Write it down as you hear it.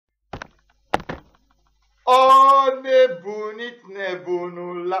O, nebunit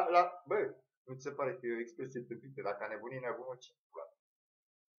nebunul la... Bă, nu ți se pare că e o expresie tâmpită? Dacă a nebunit nebunul, ce?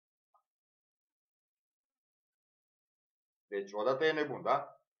 Deci, odată e nebun,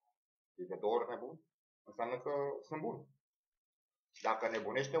 da? E de 2 ori nebun? Înseamnă că sunt bun. Dacă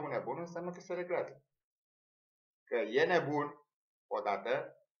nebunește un nebun, înseamnă că se reglează. Că e nebun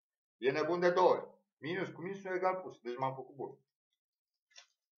odată, e nebun de 2 ori. Minus cu minus e egal plus. Deci m-am făcut bun.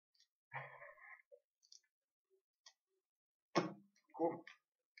 Cum?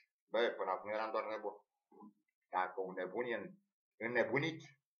 Băi, până acum eram doar nebun. Dacă un nebun e înnebunit,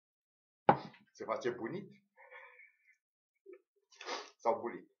 se face bunit? Sau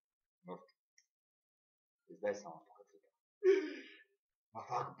bulit? Nu știu. Îți dai seama tu că frică. Mă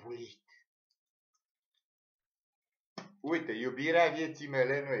fac bulit. Uite, iubirea vieții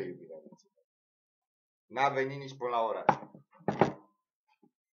mele nu e iubirea vieții mele. N-a venit nici până la ora.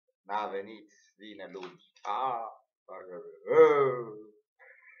 N-a venit, vine luni.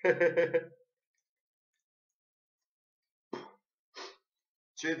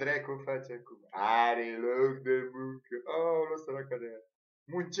 Ce dracu face acum? Are loc de muncă. Aoleu, săraca de ea.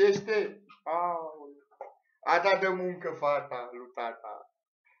 Muncește? Aoleu. A dat de muncă fata lui tata.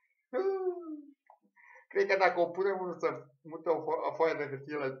 Cred că dacă o pune unul să mute o foaie de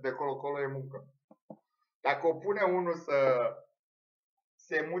hârtie de colo-colo, e muncă. Dacă o pune unul să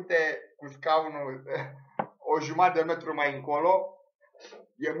se mute cu scaunul o jumătate de metru mai încolo,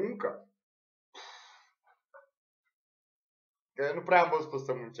 e muncă. Că nu prea am văzut-o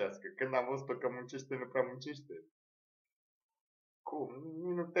să muncească. Când am văzut-o că muncește, nu prea muncește. Cum?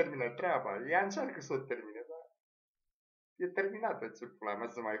 Nu termină treaba. Ea încearcă să o termine, dar e terminată. Ce pula mea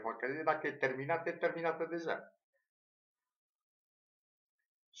să mai facă? Dacă e terminată deja.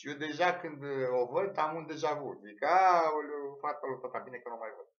 Și eu deja când o văd, am un deja vu. Zic, aoleu, fata lui tata, bine că nu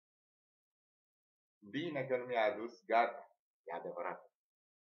mai văd. Bine că nu mi-a adus, gata. E adevărat.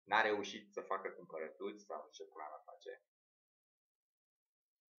 N-a reușit să facă cumpărătuți sau ce pula mea face.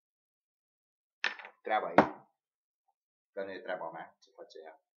 Treaba ei. Că nu e treaba mea ce face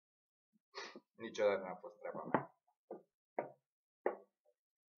ea. Niciodată n-a fost treaba mea.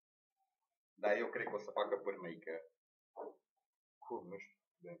 Dar eu cred că o să facă pârnăică. Cum, nu știu,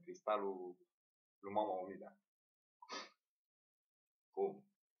 din cristalul lui mama umida.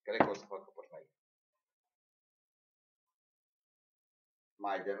 Cum? Cred că o să facă pârnăică.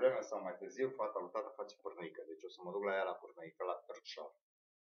 Mai devreme sau mai târziu, fata lui tata face pârnăică. Deci o să mă duc la ea la pârnăică, la Târșor.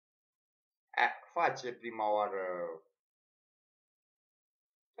 Face prima oară,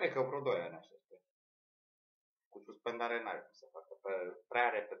 cred că vreo 2 ani așa. Cu suspendare n-are cum să facă, prea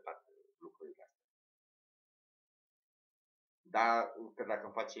repetat lucrurile astea. Dar că dacă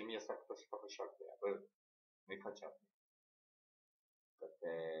îmi face mie, s-ar putea să facă și altuia. Bă, nu-i face altuia.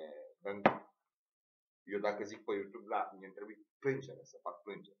 Eu dacă zic pe YouTube, mi-mi trebuie plângere, să fac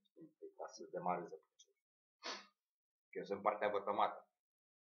plângere, știi? Ca să demareze plângere. Că eu sunt partea vătămată.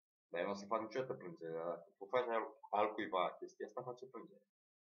 Dar eu nu o să fac niciodată plângere. Dacă tu faci altcuiva chestia asta, face plângere.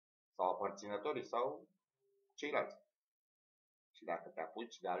 Sau aparținătorii sau ceilalți. Și dacă te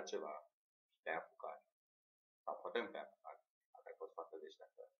apuci de altceva, te-ai apucat. Sau poate nu te-ai apucat. Dacă ai fost fată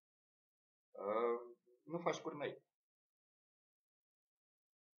deșteaptă. Nu faci pârnăi.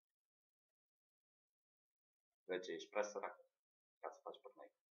 Deci ești prea sărac ca să faci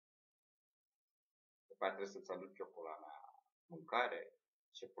pârnăi. După aia trebuie să-ți aduc eu pula mea mâncare.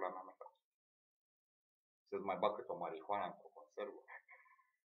 Ce pula mea mai faci? Să-ți mai bag cât o marihuana într-o conservă.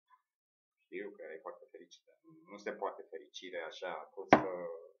 Știu că e foarte fericită. Nu se poate fericire așa. A fost că...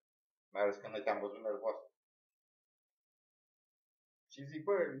 Mai ales că noi te-am văzut nervoasă. Și zic,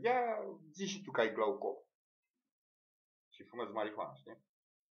 bă, ia zi și tu că ai glaucom. Și fumezi marihuana, știi?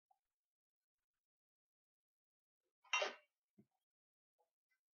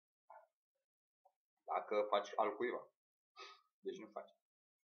 Dacă faci altcuiva. Deci nu faci.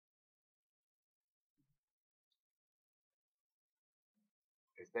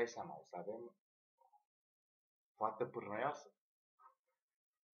 Îți dai seama, o să avem fată pârnăioasă.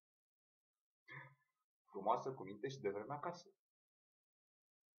 Frumoasă, cu minte și de vreme acasă.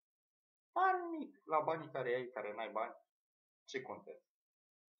 Are nimic. La banii care ai, care n-ai bani, ce contează?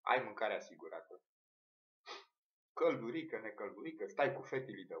 Ai mâncare asigurată. Căldurică, necăldurică, stai cu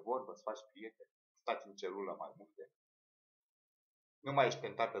fetele de vorbă, îți faci prieteni, stați în celulă mai multe. Nu mai ești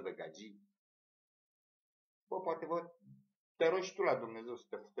tentată de gagii. Bă, poate te rogi și tu la Dumnezeu să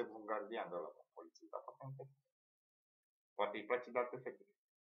te fute un gardian de ăla la poliție, dar poate nu te fute. Poate îi place de alte fete.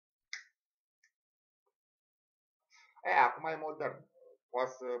 Acum e modern.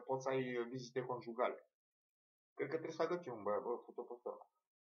 Poți să ai vizite conjugale. Cred că trebuie să agăți un bă, fut-o pe ăla.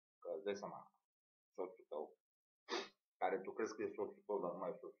 Că îți dai seama, soțul tău, care tu crezi că e soțul tău, dar nu mai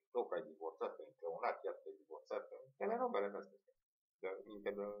e soțul tău, că ai divorțat, că ai împreunat, iar te-ai divorțat, telerobele de-astea, de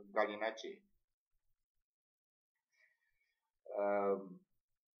minte de galinacii.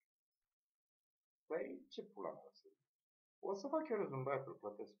 Păi, ce pula mea să zic? O să fac eu răzut un băiat, îl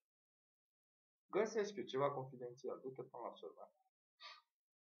plătesc. Găsesc eu ceva confidențial, du-te până la sorba.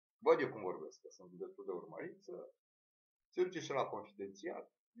 Văd eu cum vorbesc, că sunt destul de urmărit, se duce și la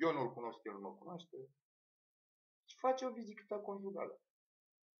confidențial. Eu nu-l cunosc, el nu mă cunoaște. Și face o vizită conjugală.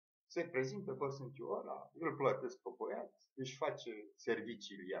 Se prezintă, bă, sunt eu ăla, îl plătesc pe băiat, își face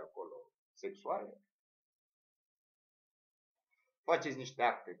serviciile acolo sexuale. Faceți niște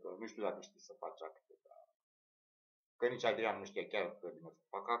acte, că nu știu dacă știi să faci acte, dar... Că nici Adrian nu știe chiar că bine să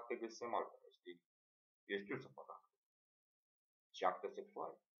fac acte, găsim altele, știi? Eu știu să fac acte. Și acte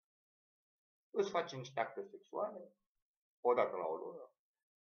sexuale. Îți face niște acte sexuale, o dată la o lună.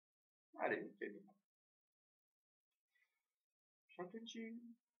 Are niște bine. Și atunci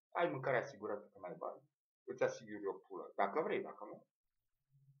ai mâncare asigurată că n-ai bani. Îți asiguri o pulă. Dacă vrei, dacă nu,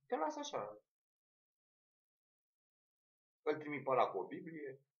 te las așa. Îl trimit pe ăla cu o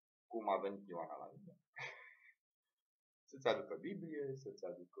Biblie, cum a venit Ioana la mine. Să-ți aducă Biblie, să-ți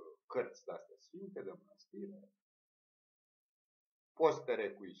aducă cărți de-astea sfinte, de mănăstire.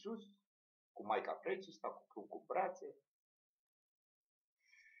 Postere cu Iisus, cu Maica Precistă, cu brațe.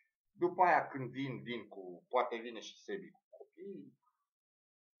 După aia când vin cu, poate vine și Sebi cu copiii.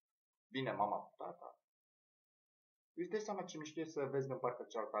 Vine mama cu tata. Îți dai seama ce mișto e să vezi din partea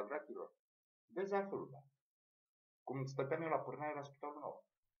cealaltă a dratilor? Vezi altfel, da. Cum stăteam eu la pârnaie la Spitalul Nou.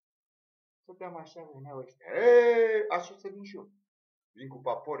 Stăteam așa, veneau ăștia. Așa să vin și eu. Vin cu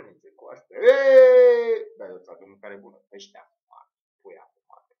papornițe, cu astea. Dar eu ți-aduc mâncare bună. Ăștia, puia cu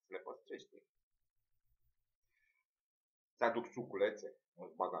mare, le păstrești. Ți-aduc suculețe,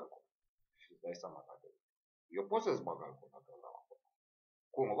 nu-ți bag alcool. Și îți dai seama dacă... Eu pot să-ți bag alcool dacă îți dau alcool.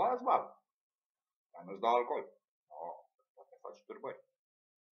 Cumva îți bag. Dar nu-ți dau alcool. No, poate faci turbări.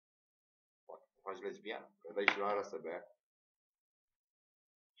 Poate faci lesbiană. Îți dai și la ăla să bea.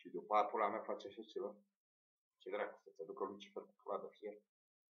 Și după aia pula mea face așa ceva. Ce dracu, să-ți aducă Lucifer cu pula de fier.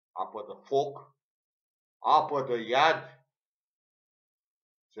 Apă de foc. Apă de iad.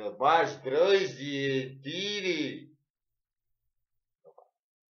 Să bagi drăzi în tine. Nu fac.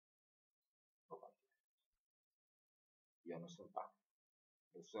 Eu nu sunt tată.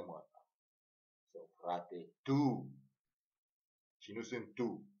 Nu sunt măta. Sunt frate tu. Și nu sunt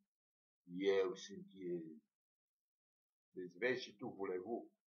tu. Eu sunt el. Deci vezi și tu,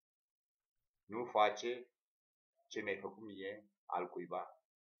 vulevu. Nu face ce mi-ai făcut mie al cuiva.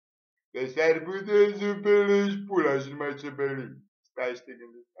 Că s-ar putea să pelești pula și numai ce peli. Stai și te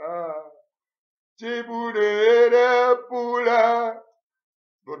gândești. Ce bună era pula!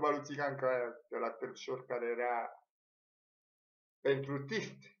 Vorba lui țiganca aia de la Târgșor care era pentru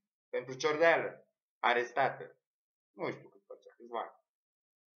tift, pentru ciordeală, arestată. Nu știu cât făcea, câțiva ani.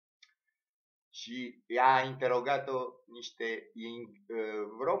 Și i-a interogat-o niște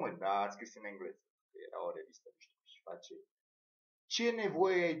români, dar a scris în engleză. Era o revistă, nu știu, și face. Ce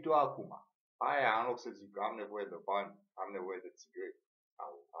nevoie ai tu acum? Aia, în loc să zic am nevoie de bani, am nevoie de țigări,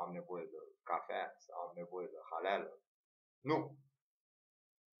 sau am nevoie de cafea, sau am nevoie de haleală. Nu.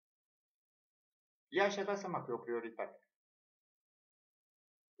 Ea și-a dat seama că e o prioritate.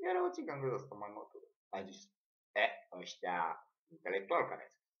 Era o țigancă de asta mai matură. A zis, ăștia intelectual care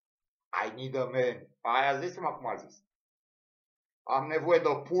zic. I need a man. Aia îți dai seama cum a zis. Am nevoie de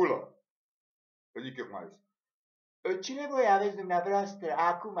o pulă. Să zic eu cum a zis. Ce nevoie aveți dumneavoastră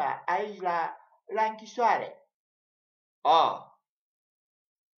acum, aici la închisoare?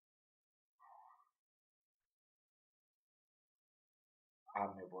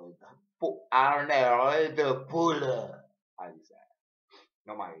 Am nevoie de pulă. A zis aia.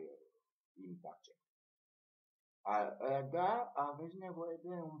 Nu mai imit accent. Da, aveți nevoie de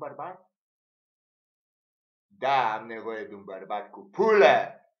un bărbat? Da, am nevoie de un bărbat cu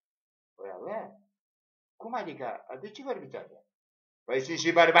pulă. Păi avea? Cum adică? De ce vorbiți așa? Păi sunt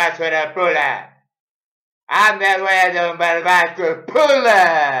și bărbați fără pulă. Am nevoie de un bărbat cu pulă.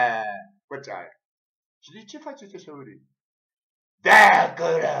 Făcea aia. Și de ce faceți așa urât? Da,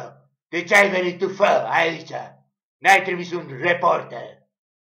 acolo. De ce ai venit tu, fă, aici? N-ai trimis un reporter.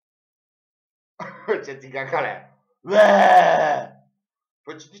 Ce țigancă alea.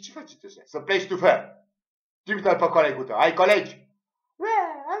 Păi de ce faceți așa? Să pleci tu, fă. Trimite-l pe colegul tău. Ai colegi?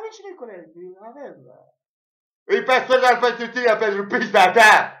 Avem și noi colegi. Avem. Îi personal pentru tine, pentru pizda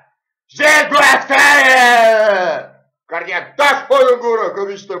ta. Jegoastră! Cardiac, dați poi în gură, că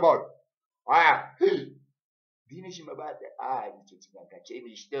miște mor. Aia. Vine și mă bate. Zice țiganca, ce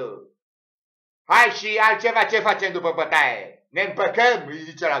mișto. Hai și altceva, ce facem după bătaie? Ne împăcăm, îi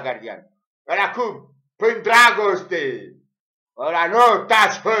zice la gardian. Ăla cum? Până dragoste. Ăla nu,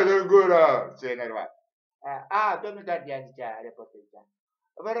 taci fă în gură, se enerva. Domnul gardian, zicea reporterul.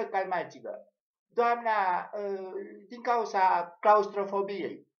 Vă rog, calmați-vă. Doamna, din cauza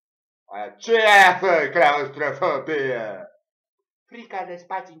claustrofobiei. Ce aia fă, claustrofobie? Frica de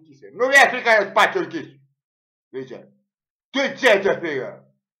spații închise. Nu e frica de spațiu închis. Zice. Tu ce te frică?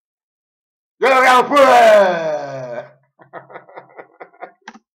 Eu vreau până!